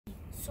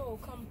So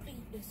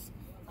complete this.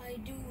 I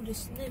do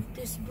this, live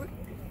this, brick.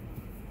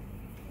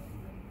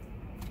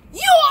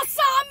 You all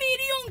saw me,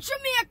 the young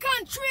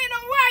Jamaican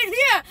trainer right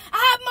here. I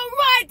have my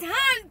right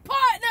hand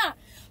partner.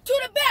 To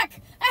the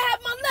back, I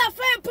have my left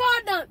hand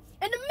partner.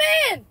 And the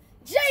man,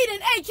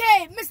 Jaden,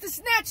 aka Mr.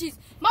 Snatchies.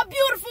 My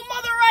beautiful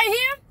mother right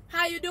here.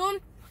 How you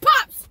doing?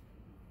 Pops.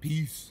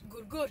 Peace.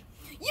 Good, good.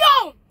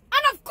 Yo,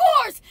 and of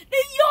course,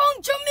 the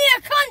young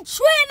Jamaican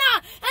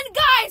trainer. And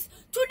guys,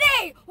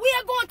 today we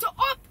are going to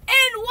Up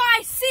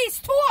NYC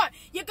store.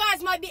 You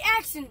guys might be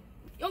asking,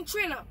 young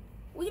trainer,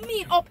 what do you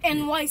mean Up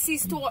NYC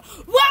store?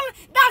 Well,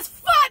 that's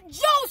Fat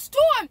Joe's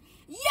store.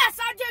 Yes,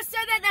 I just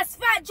said that. That's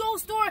Fat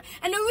Joe's store.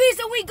 And the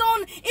reason we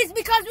going is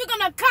because we're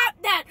going to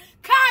cop that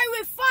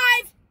Kyrie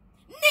 5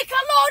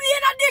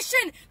 Nickelodeon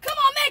edition. Come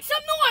on, make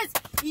some noise.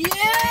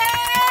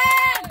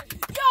 Yeah.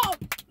 Yo,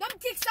 them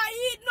things I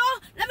eat,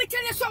 no? Let me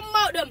tell you something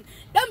about them.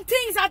 Them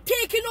things are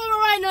taking over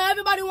right now.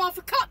 Everybody wants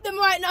to cop them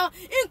right now,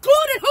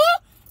 including who?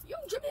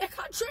 Young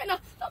Jamaican trainer.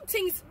 Them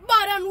things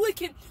bad and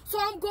wicked. So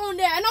I'm going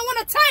there. And I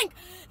want to thank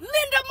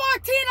Linda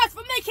Martinez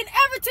for making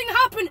everything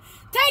happen.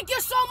 Thank you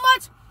so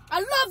much. I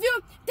love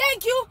you.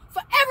 Thank you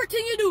for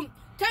everything you do.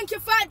 Thank you,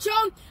 Fat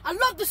Joe. I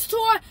love the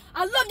store.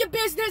 I love your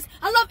business.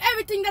 I love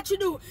everything that you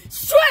do.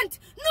 Strength,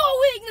 no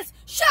weakness.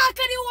 Shock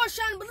any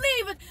ocean.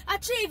 Believe it,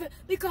 achieve it,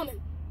 become it.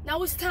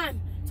 Now it's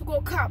time to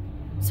go cop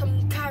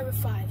some Kyrie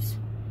 5s.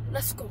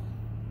 Let's go.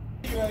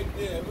 Right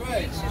there,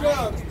 right.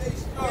 Strong, stay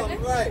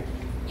strong, right.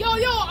 Yo,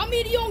 I'm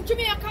the young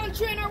Jamaican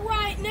trainer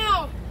right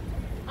now.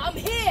 I'm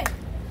here.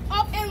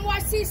 Up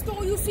NYC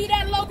store. You see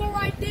that logo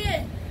right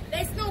there?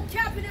 There's no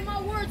capping in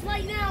my words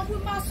right now. I'm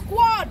with my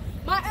squad,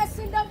 my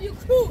SNW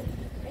crew.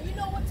 And you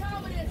know what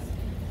time it is.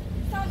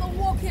 It's time to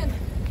walk in.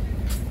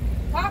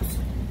 Pops,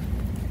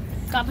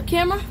 got the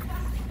camera?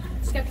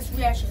 Let's get this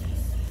reaction.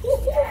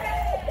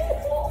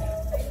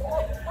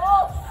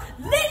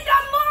 Linda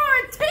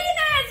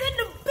Martinez in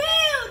the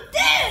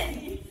building!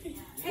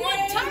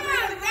 One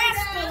time,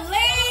 that's the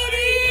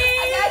lady!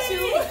 I got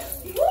you.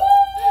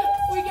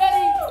 We're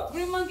getting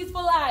Green Monkeys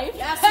for life.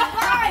 That's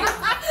right!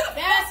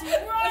 That's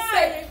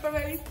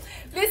right!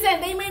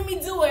 Listen, they made me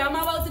do it. I'm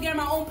about to get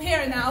my own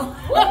pair now.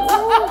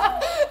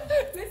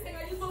 Listen,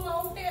 I just put my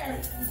own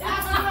pair.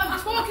 That's what I'm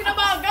talking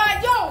about,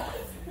 guys. Yo!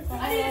 I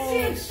need to see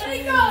him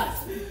shake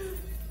us!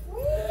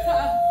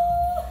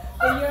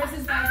 And yours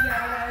is back there,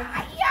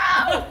 right?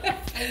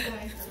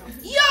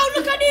 Yo,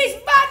 look at these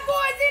bad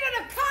boys in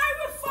the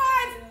Kyrie 5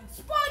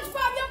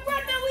 SpongeBob. Yo,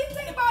 brother, what you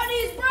think about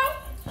these, bro?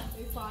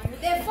 They fire.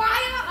 They're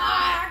fire?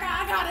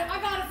 I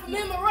got it from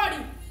him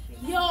already.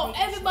 Yo,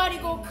 everybody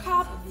go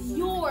cop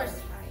yours.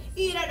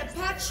 Either the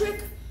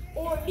Patrick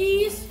or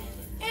these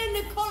in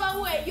the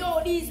colorway.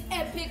 Yo, these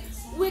epic,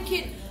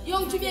 wicked,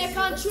 young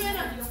Jamaican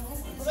trainer.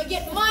 I'm gonna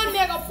get mine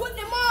there, gonna put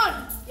them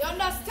on. You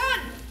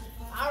understand?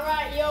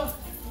 Alright, yo.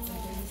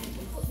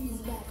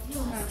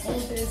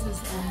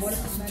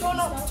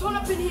 Turn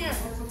up in here.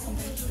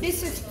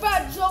 This is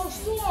Fat Joe's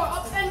store,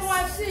 Up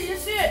NYC. You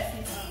see it?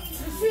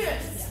 You see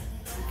it?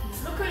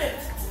 Look at it.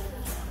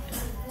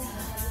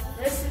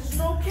 This is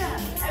no cap.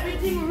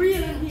 Everything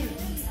real in here.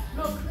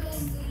 Look.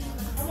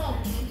 Come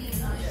on.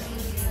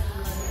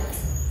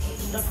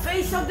 The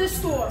face of the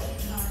store.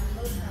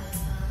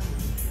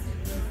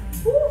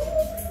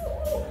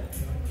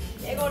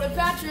 There go the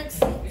Patricks.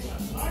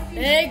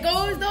 There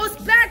goes those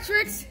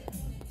Patricks.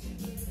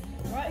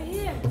 Right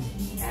here.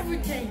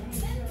 Everything.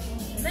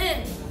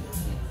 Man,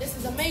 this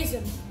is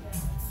amazing.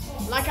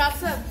 Like I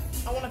said,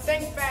 I want to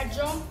thank Fat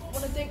Joe. I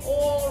want to thank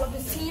all of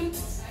his team.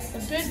 The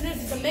business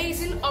is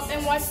amazing. Up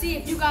NYC.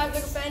 If you guys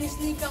looking for any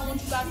sneaker, I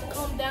want you guys to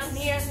come down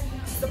here,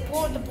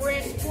 support the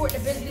brand, support the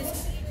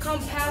business. Come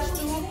pass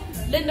through.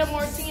 Linda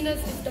Martinez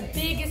is the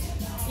biggest.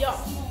 Yo,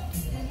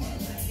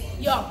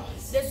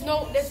 there's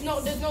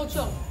no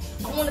joke.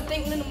 I want to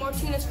thank Linda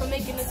Martinez for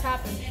making this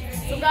happen.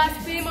 So guys,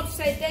 beam up,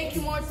 say thank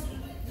you,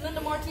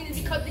 Linda Martinez,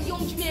 because the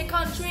young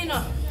Jamaican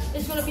trainer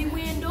is gonna be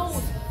wearing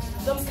those,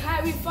 them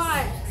Kyrie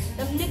 5s,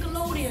 them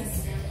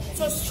Nickelodeons.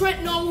 So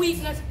strength, no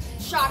weakness.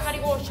 Shock how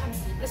the ocean.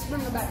 Let's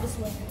bring her back this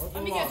way.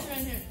 Let me get you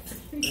in here.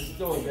 Let's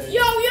go, baby.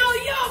 Yo,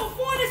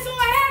 before this all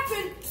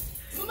happened,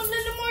 Mama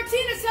Linda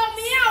Martinez helped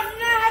me out, and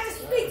I had to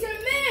speak to the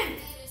man,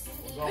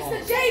 Mr.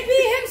 JB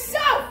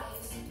himself.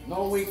 No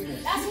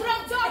weakness. That's what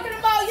I'm talking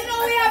about. You know,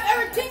 we have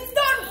everything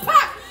done.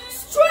 Pack,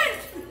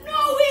 strength,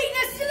 no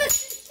weakness. You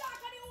listen, shock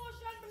how the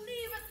ocean,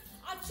 believe it,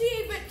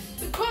 achieve it,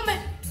 become it.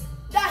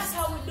 That's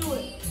how we do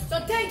it. So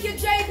thank you,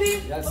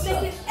 JB, for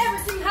making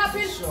everything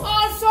happen. Sure.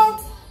 Also,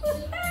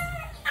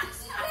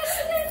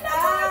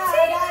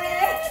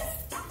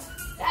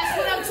 that's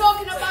what I'm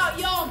talking about,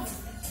 yo.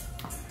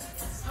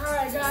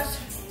 Alright, guys.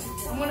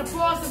 I'm going to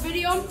pause the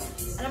video,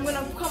 and I'm going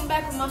to come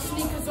back with my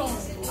sneakers on.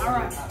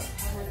 Alright.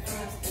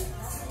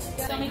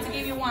 Tell me to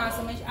give you one. So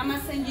I'm going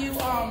to send you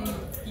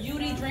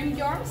UD Dream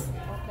Jars.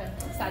 Okay.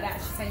 So that,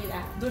 she send you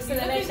that. Dulce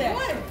de leche.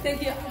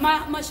 Thank you.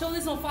 My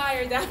shoulder's on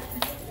fire, that.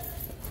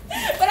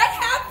 But I'm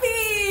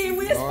happy.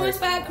 We just pushed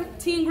back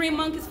Team Green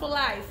Monkeys for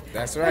life.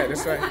 That's right.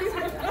 That's right. Oh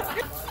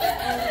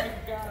my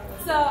God.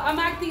 So So I'm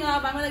acting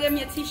up. I'm gonna get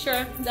me a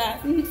t-shirt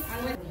that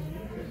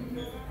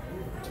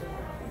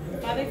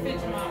how they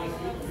fit Jamal.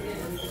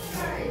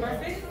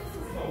 Perfect?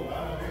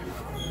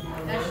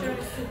 That shirt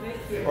is too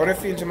big. What they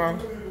fit Jamal?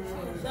 These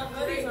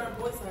are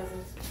boy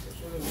sizes.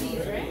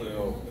 These, right?